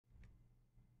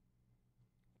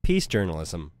Peace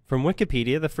journalism, from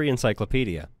Wikipedia, the free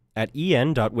encyclopedia, at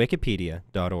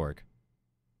en.wikipedia.org.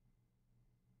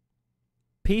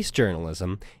 Peace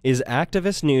journalism is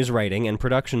activist news writing and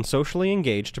production socially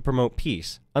engaged to promote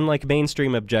peace, unlike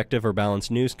mainstream objective or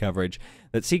balanced news coverage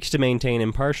that seeks to maintain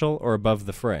impartial or above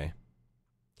the fray.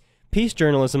 Peace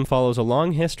journalism follows a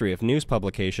long history of news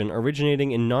publication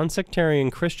originating in non-sectarian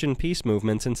Christian peace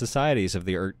movements and societies of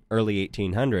the early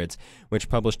 1800s, which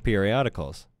published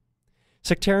periodicals.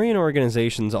 Sectarian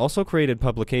organizations also created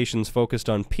publications focused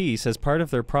on peace as part of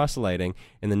their proselyting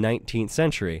in the 19th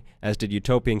century, as did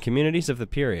utopian communities of the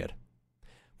period.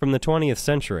 From the 20th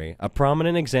century, a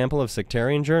prominent example of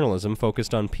sectarian journalism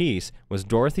focused on peace was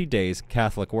Dorothy Day's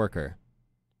Catholic Worker.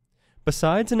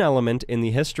 Besides an element in the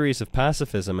histories of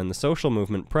pacifism and the social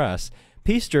movement press,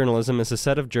 peace journalism is a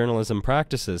set of journalism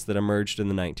practices that emerged in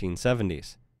the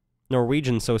 1970s.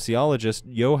 Norwegian sociologist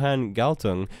Johan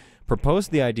Galtung proposed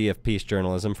the idea of peace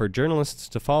journalism for journalists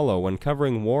to follow when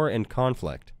covering war and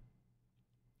conflict.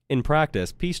 In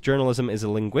practice, peace journalism is a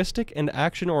linguistic and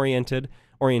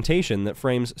action-orientation that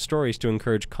frames stories to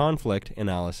encourage conflict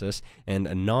analysis and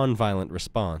a non-violent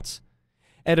response.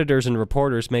 Editors and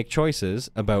reporters make choices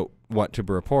about what to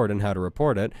report and how to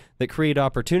report it that create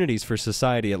opportunities for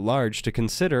society at large to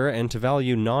consider and to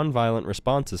value non-violent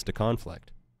responses to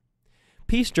conflict.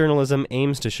 Peace journalism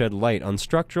aims to shed light on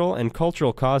structural and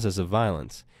cultural causes of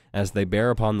violence, as they bear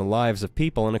upon the lives of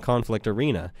people in a conflict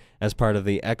arena, as part of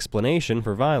the explanation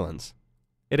for violence.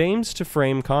 It aims to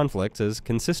frame conflicts as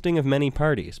consisting of many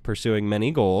parties pursuing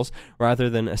many goals rather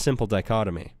than a simple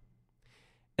dichotomy.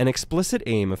 An explicit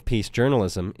aim of peace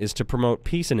journalism is to promote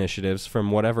peace initiatives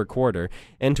from whatever quarter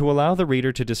and to allow the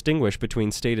reader to distinguish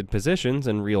between stated positions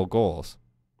and real goals.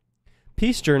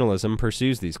 Peace journalism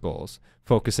pursues these goals,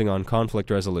 focusing on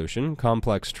conflict resolution,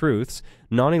 complex truths,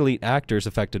 non-elite actors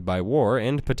affected by war,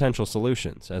 and potential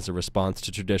solutions as a response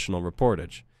to traditional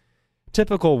reportage.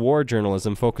 Typical war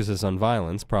journalism focuses on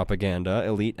violence, propaganda,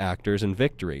 elite actors, and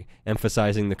victory,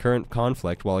 emphasizing the current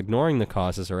conflict while ignoring the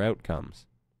causes or outcomes.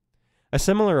 A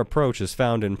similar approach is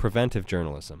found in preventive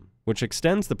journalism, which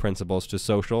extends the principles to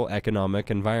social,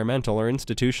 economic, environmental, or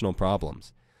institutional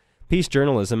problems. Peace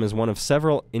journalism is one of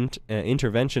several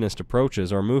interventionist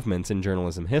approaches or movements in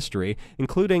journalism history,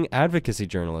 including advocacy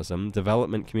journalism,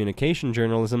 development communication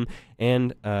journalism,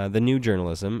 and the new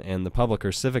journalism and the public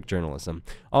or civic journalism,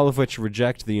 all of which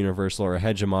reject the universal or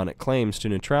hegemonic claims to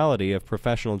neutrality of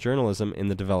professional journalism in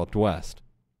the developed West.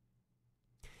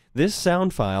 This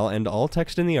sound file and all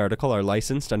text in the article are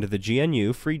licensed under the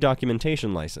GNU Free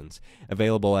Documentation License,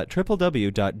 available at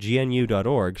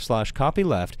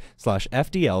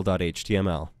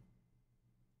www.gnu.org/copyleft/fdl.html.